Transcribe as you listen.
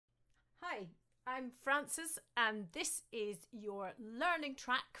I'm Frances, and this is your learning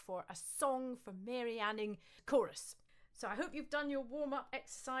track for a song for Mary Anning chorus. So I hope you've done your warm-up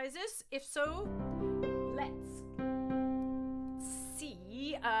exercises. If so, let's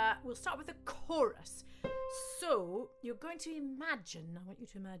see. We'll start with the chorus. So you're going to imagine, I want you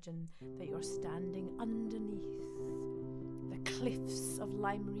to imagine that you're standing underneath the cliffs of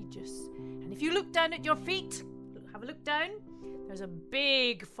Lyme Regis. And if you look down at your feet, have a look down, there's a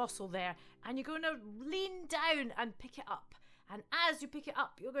big fossil there. And you're going to lean down and pick it up. And as you pick it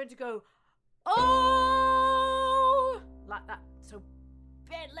up, you're going to go, oh, like that. So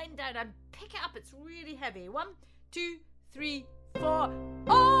lean down and pick it up. It's really heavy. 1, 2, 3, 4.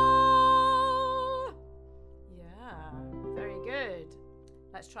 Oh! Yeah, very good.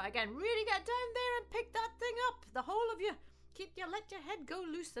 Let's try again. Really get down there and pick that thing up. The whole of you. Let your head go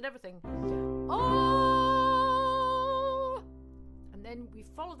loose and everything. Oh! And then we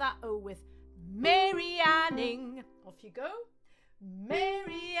follow that O with Mary Anning. Off you go.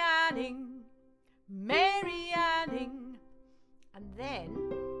 Mary Anning. Mary Anning. And then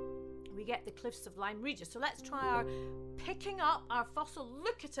we get the cliffs of Lyme Regis. So let's try our picking up our fossil,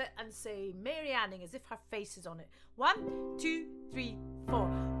 look at it and say Mary Anning as if her face is on it. 1, 2, 3, 4.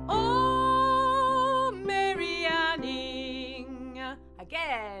 Oh, Mary Anning.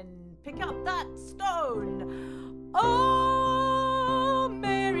 Again, pick up that stone. Oh,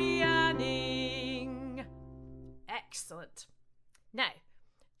 Mary Anning. Excellent. Now,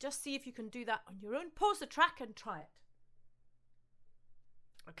 just see if you can do that on your own. Pause the track and try it.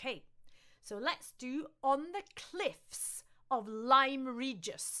 Okay, so let's do On the Cliffs of Lyme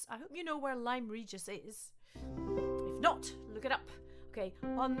Regis. I hope you know where Lyme Regis is. If not, look it up. Okay,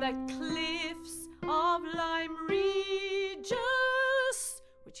 on the cliffs of Lyme Regis,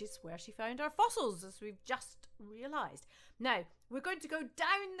 which is where she found our fossils, as we've just realised. Now, we're going to go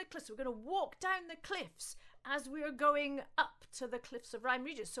down the cliffs. We're going to walk down the cliffs as we're going up to the cliffs of Lyme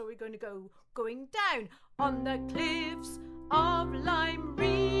Regis. So we're going to go going down on the cliffs of Lyme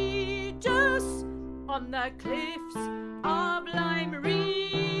Regis, on the cliffs of Lyme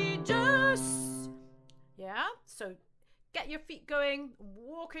Regis. Yeah, so get your feet going,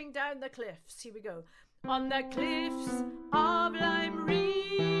 walking down the cliffs. Here we go. On the cliffs of Lyme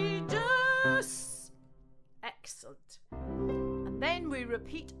Regis. Excellent. And then we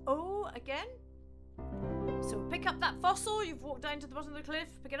repeat O again. So pick up that fossil. You've walked down to the bottom of the cliff.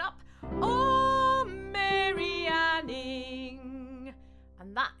 Pick it up. Oh, Mary Anning.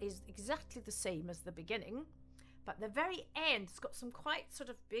 And that is exactly the same as the beginning. But the very end's got some quite sort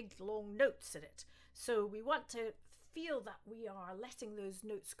of big, long notes in it. So we want to feel that we are letting those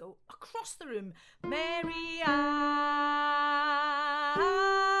notes go across the room. Mary Anning.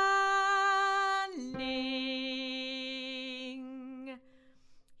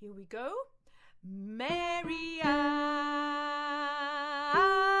 Here we go. Mary Anning.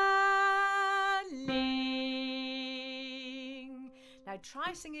 Now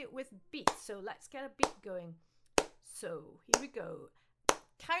try singing it with beats. So let's get a beat going. So here we go.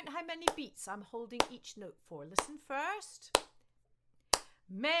 Count how many beats I'm holding each note for. Listen first.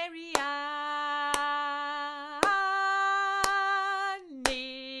 Mary Anning.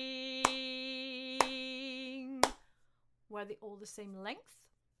 Were they all the same length?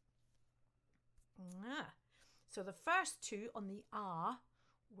 So the first two on the ah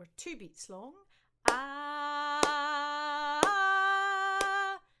were 2 beats long. Ah.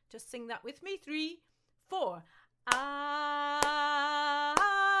 Just sing that with me. 3, 4. Ah.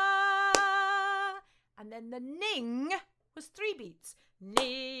 And then the ning was 3 beats.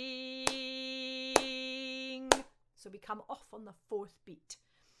 Ning. So we come off on the 4th beat.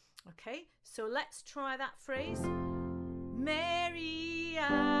 Okay, so let's try that phrase. Mary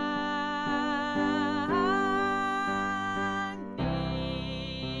Anning.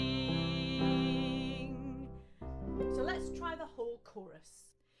 So let's try the whole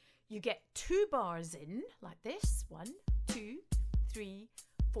chorus. You get 2 bars in, like this. 1, 2, 3,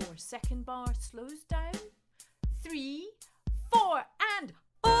 4. Second bar slows down. 3, 4, and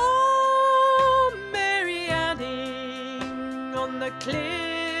oh, Mary Anning, on the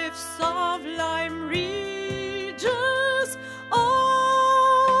cliffs of Lyme Regis.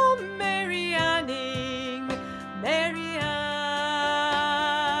 Oh, Mary Anning, Mary Anning.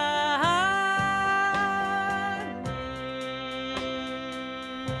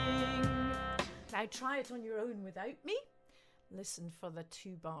 Now try it on your own without me. Listen for the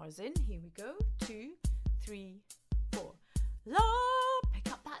 2 bars in. Here we go. 2, 3, 4. La,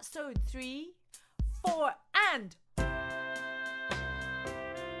 pick up that stone. 3, 4, and